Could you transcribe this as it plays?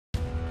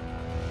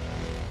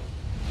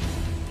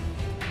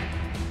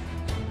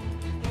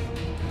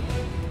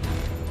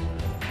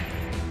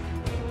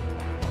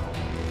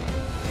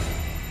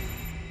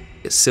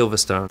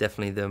Silverstone,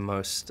 definitely the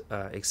most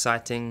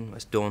exciting,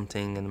 most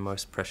daunting and the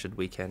most pressured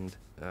weekend.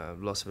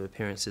 Lots of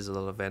appearances, a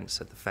lot of events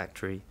at the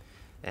factory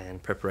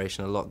and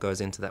preparation. A lot goes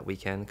into that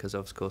weekend because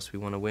of course we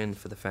want to win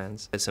for the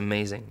fans. It's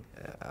amazing.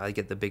 I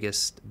get the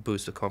biggest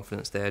boost of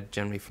confidence there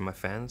generally from my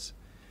fans.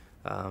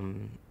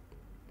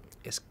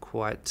 It's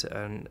quite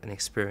an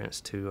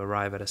experience to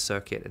arrive at a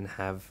circuit and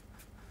have,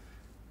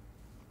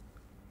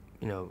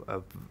 you know,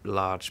 a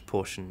large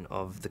portion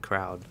of the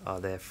crowd are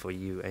there for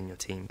you and your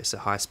team. It's a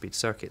high-speed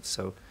circuit,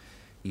 so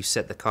you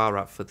set the car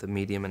up for the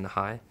medium and the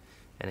high,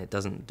 and it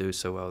doesn't do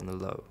so well in the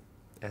low.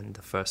 And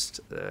the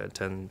first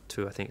turn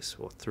 2, I think,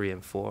 or 3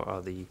 and 4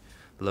 are the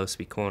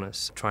low-speed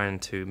corners. Trying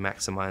to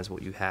maximize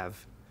what you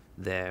have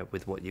there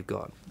with what you've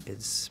got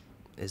is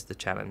the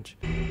challenge.